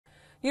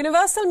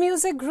Universal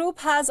Music Group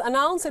has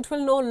announced it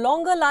will no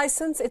longer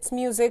license its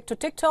music to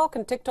TikTok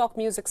and TikTok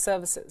music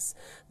services.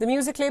 The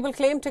music label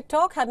claimed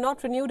TikTok had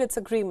not renewed its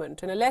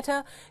agreement. In a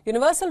letter,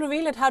 Universal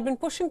revealed it had been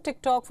pushing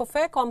TikTok for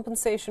fair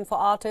compensation for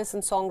artists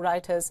and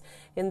songwriters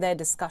in their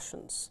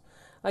discussions.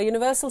 A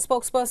Universal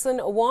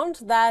spokesperson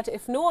warned that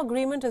if no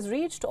agreement is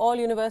reached, all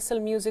Universal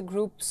Music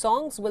Group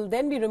songs will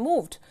then be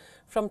removed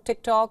from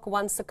TikTok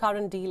once the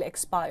current deal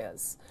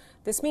expires.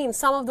 This means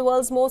some of the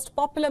world's most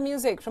popular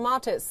music from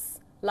artists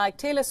like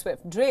Taylor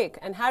Swift, Drake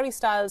and Harry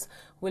Styles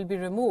will be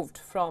removed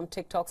from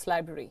TikTok's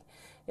library.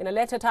 In a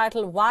letter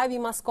titled "Why We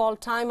Must Call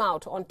Time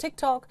Out on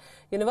TikTok,"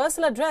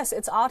 Universal addressed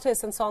its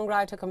artist and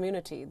songwriter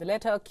community. The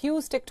letter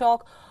accused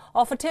TikTok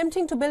of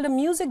attempting to build a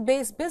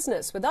music-based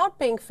business without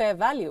paying fair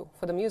value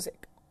for the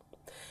music.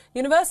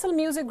 Universal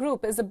Music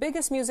Group is the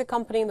biggest music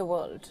company in the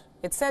world.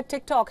 It said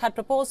TikTok had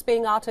proposed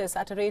paying artists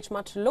at a rate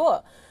much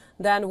lower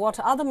than what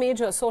other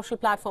major social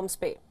platforms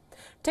pay.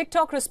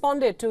 TikTok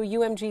responded to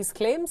UMG's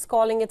claims,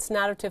 calling its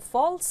narrative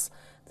false.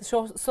 The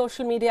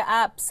social media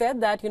app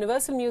said that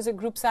Universal Music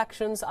Group's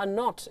actions are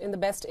not in the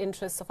best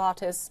interests of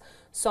artists,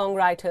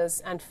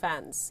 songwriters and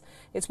fans.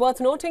 It's worth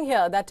noting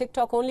here that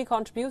TikTok only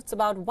contributes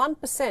about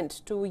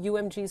 1% to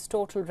UMG's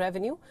total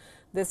revenue.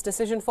 This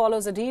decision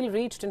follows a deal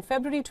reached in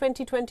February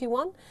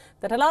 2021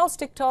 that allows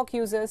TikTok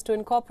users to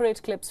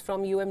incorporate clips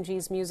from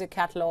UMG's music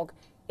catalog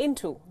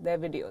into their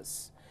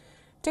videos.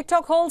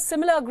 TikTok holds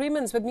similar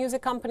agreements with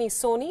music companies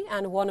Sony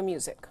and Warner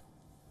Music.